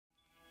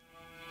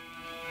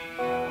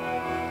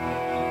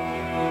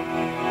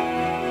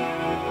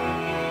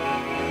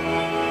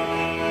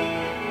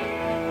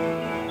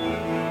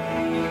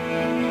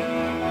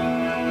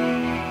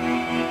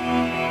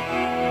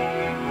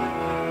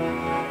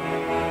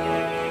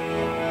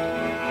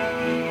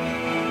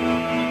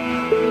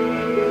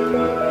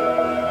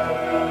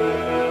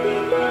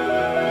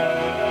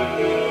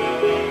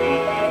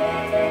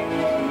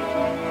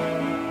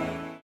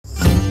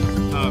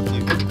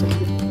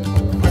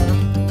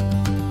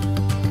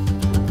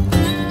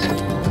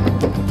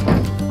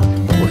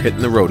hitting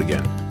the road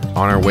again,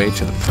 on our way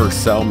to the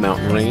Purcell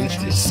Mountain Range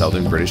in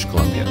southern British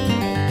Columbia.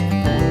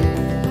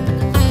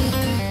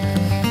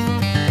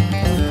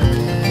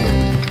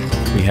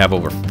 We have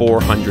over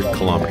 400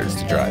 kilometers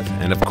to drive,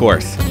 and of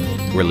course,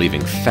 we're leaving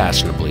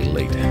fashionably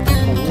late.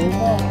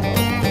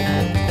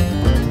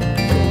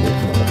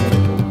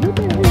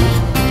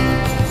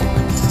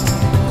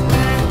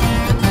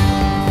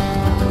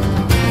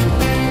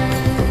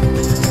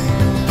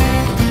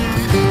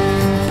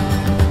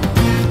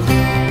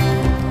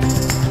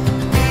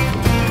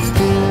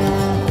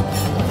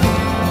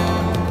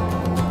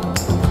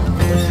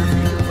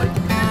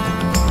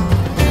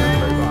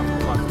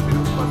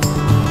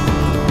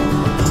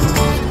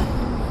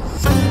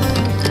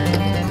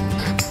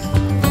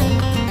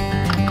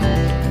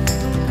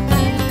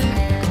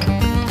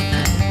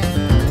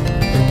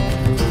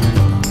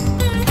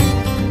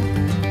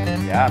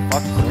 Yeah,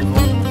 fuck, it's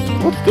still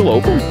open. Oh, it's still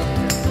open?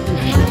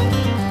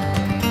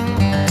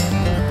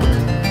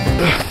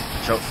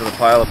 Shout to the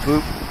pile of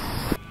poop.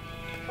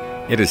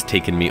 It has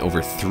taken me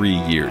over 3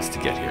 years to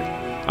get here.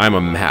 I'm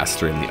a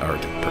master in the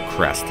art of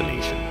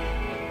procrastination.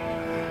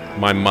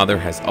 My mother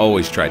has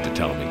always tried to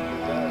tell me,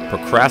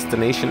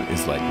 procrastination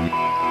is like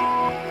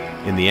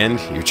in the end,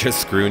 you're just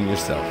screwing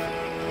yourself.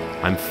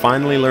 I'm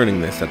finally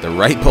learning this at the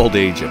ripe old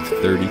age of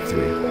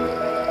 33.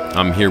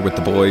 I'm here with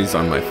the boys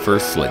on my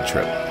first sled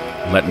trip.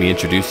 Let me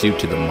introduce you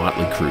to the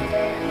motley crew.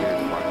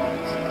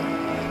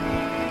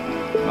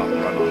 Don't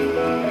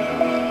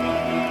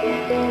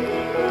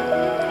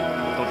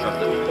trust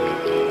him.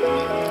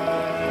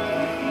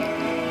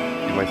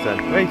 See my son.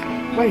 Wait.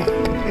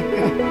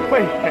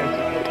 Wait,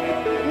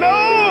 Andrew.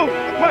 No!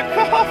 My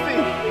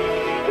coffee!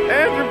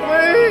 Andrew,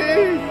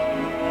 please!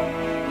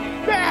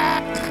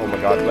 Ah! Oh my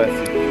God, bless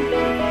you.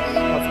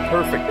 That's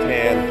perfect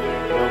tan.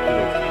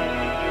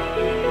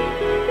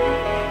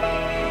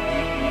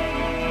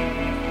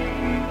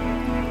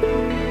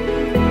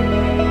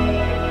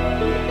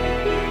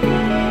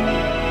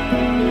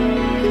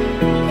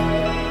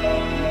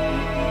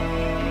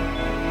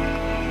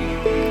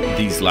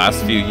 These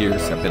last few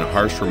years have been a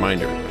harsh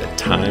reminder that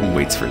time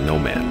waits for no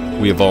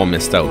man. We have all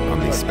missed out on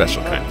these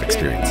special kind of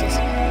experiences.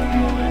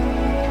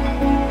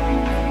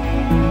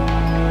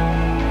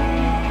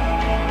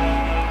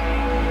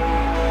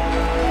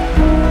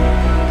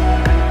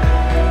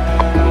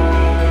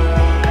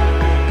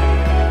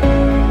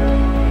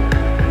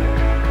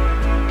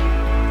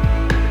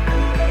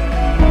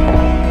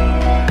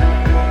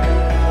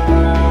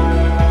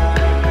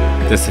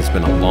 This has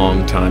been a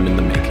long time in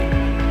the making,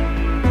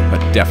 but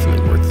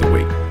definitely worth the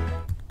wait.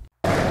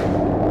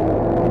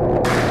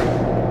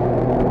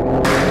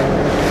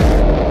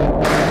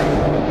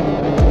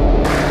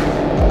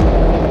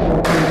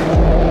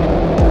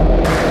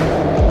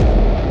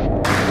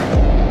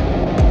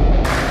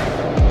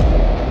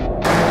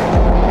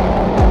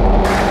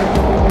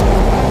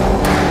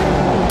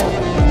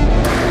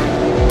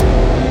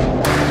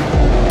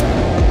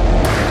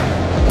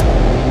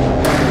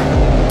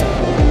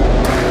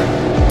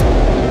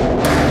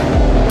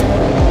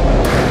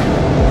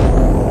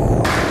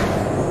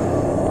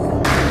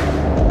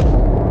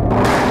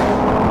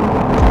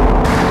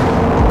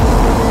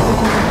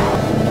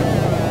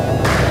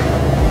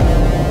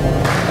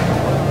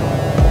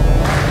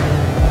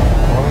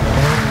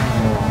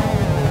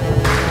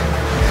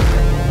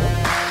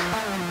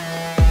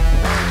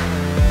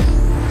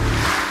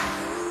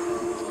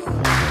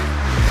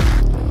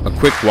 A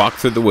quick walk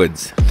through the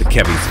woods to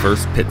Kevy's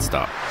first pit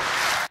stop.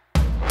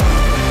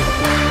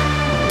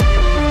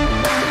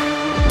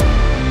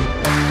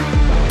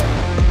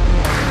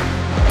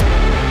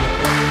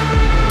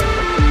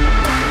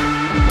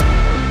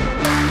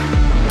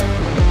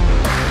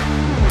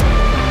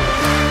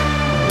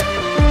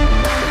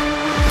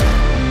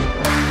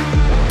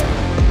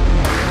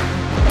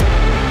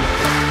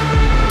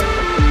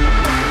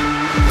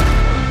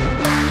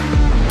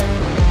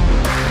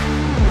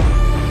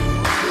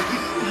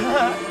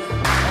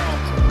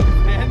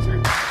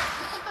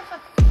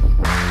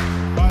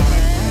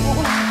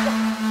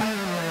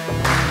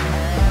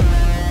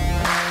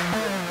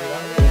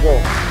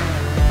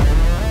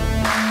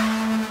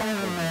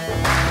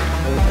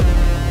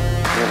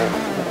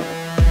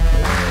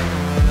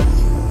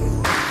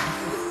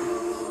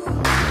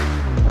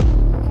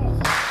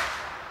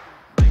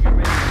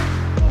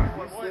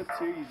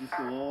 You just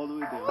go all the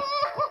way down.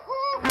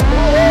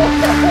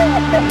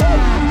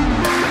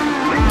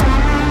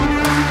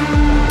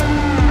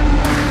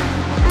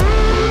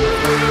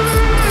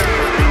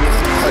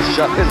 I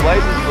shot his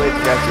license plate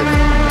catch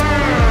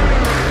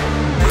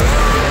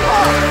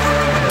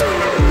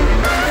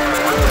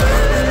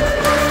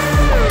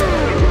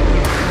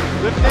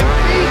Lifting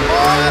feet,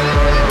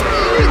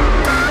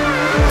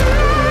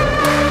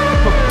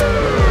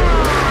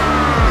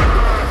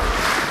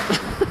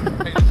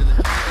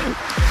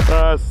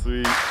 ah,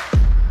 sweet.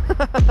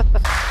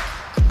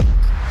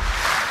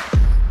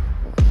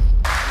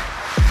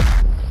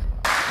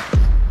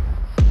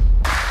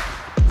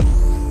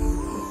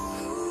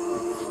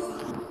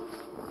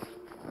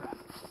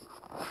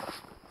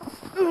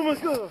 Oh my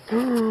God!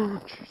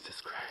 Jesus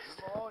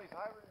Christ.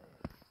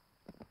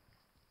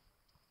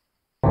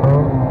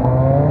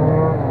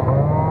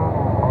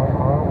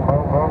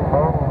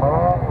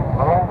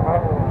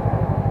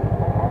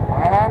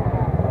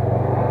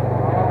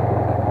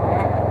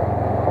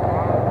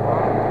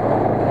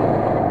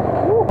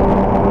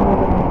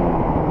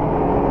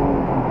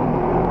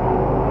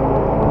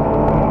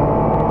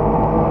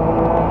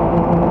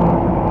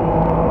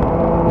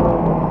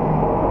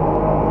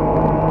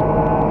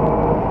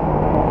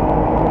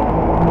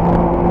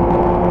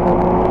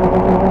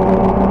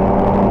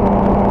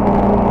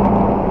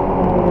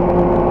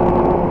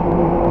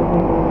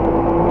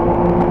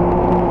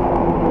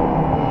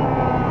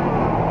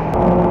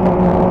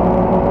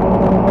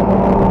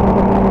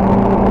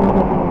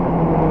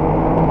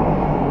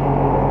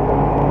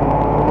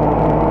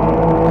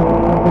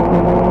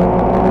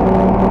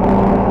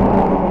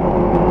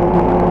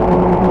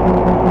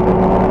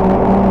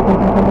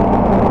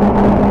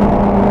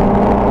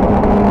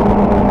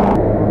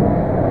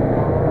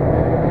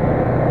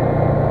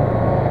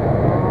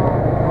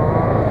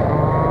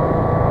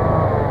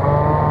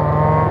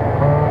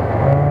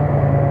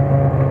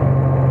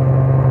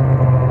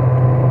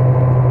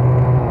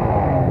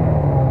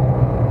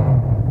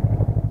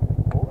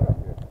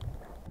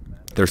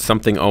 There's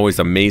something always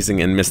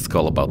amazing and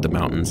mystical about the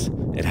mountains.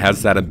 It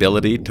has that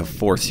ability to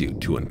force you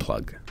to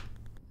unplug.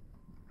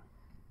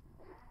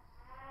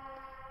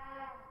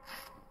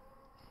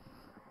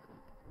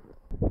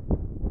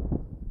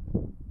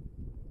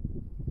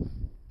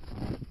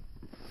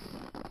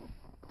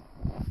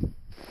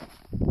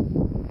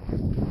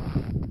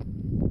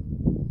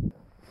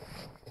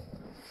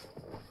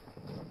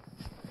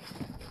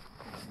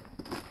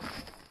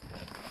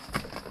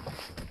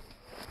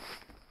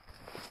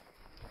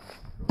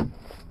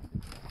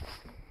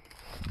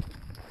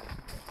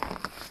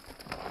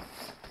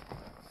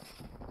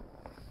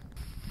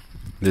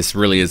 This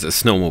really is a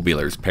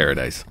snowmobiler's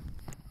paradise.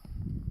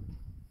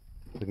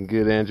 Looking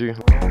good, Andrew.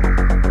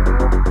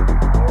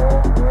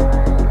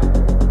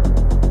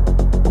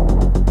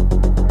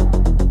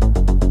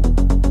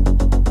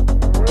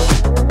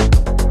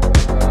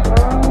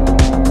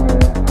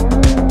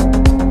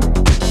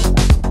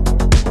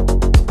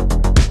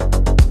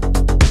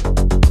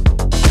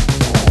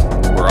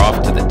 We're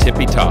off to the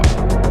tippy top,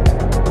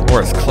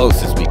 or as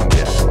close as we can get.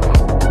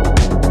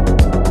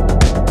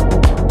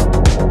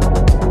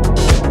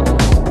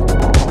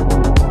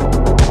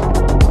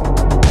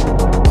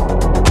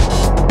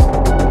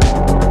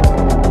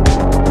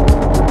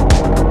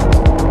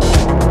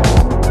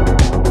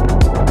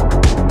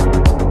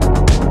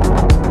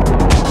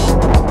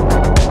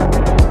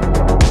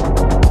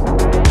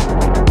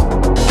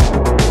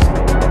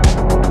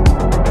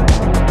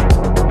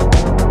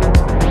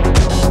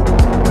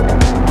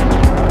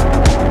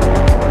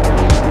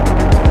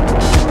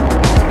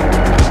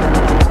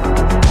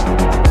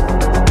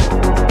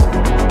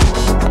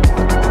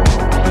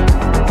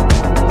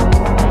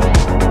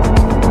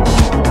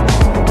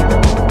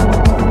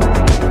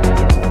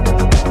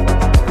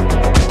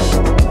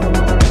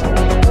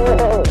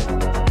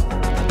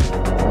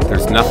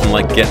 Nothing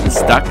like getting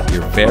stuck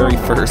your very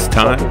first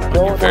time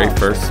on your very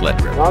first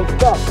sled rip.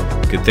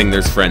 Good thing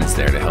there's friends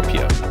there to help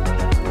you out.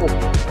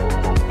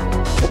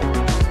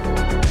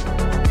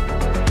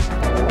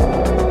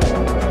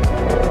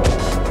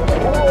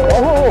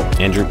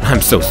 Andrew,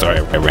 I'm so sorry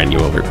I ran you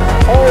over.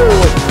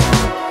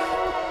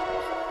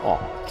 Oh,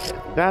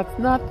 that's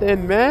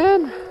nothing,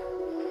 man.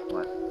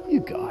 What? You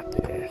got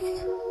this.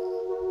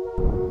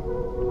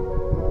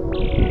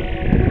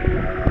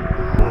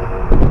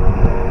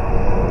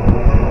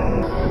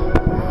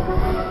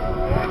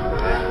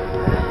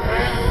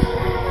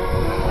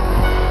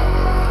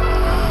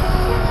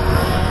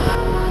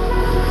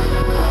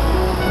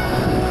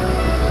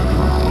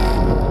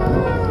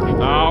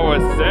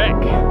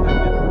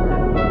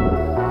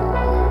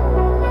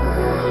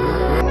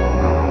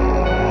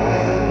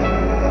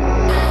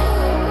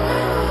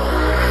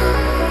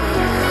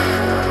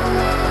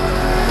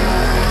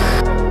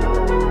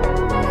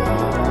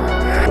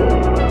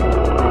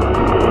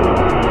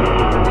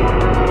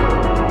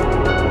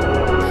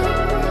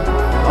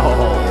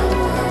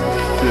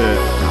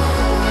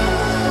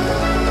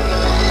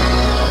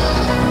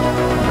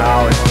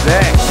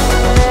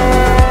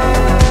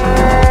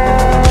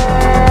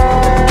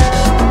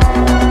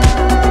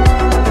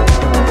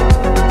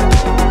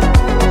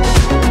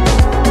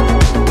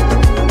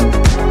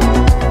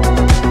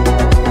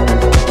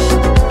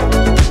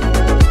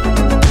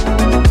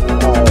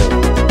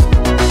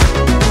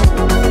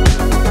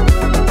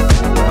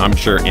 I'm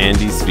sure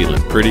Andy's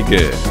feeling pretty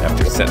good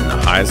after setting the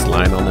highest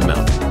line on the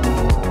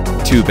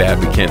mountain. Too bad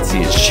we can't see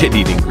his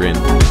shit-eating grin.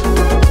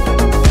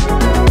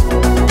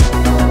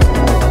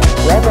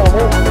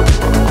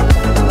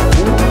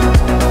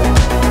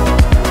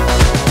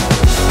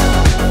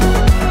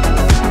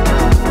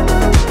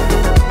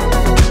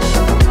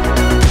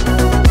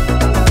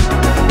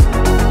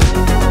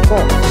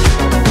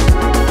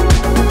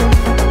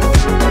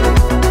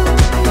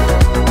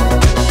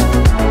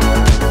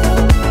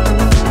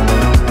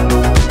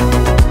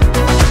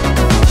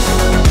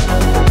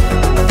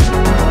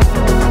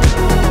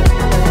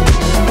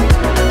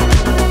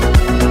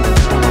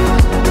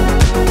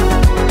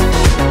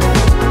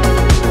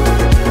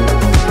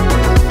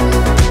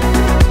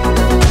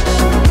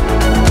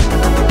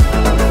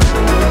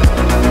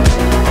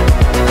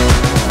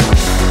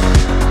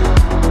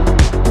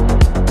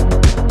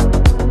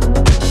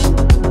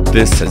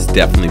 This has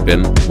definitely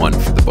been one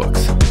for the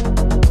books.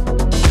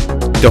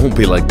 Don't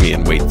be like me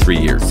and wait 3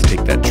 years to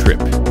take that trip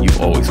you've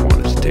always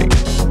wanted to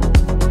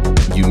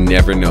take. You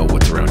never know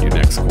what's around your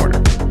next corner.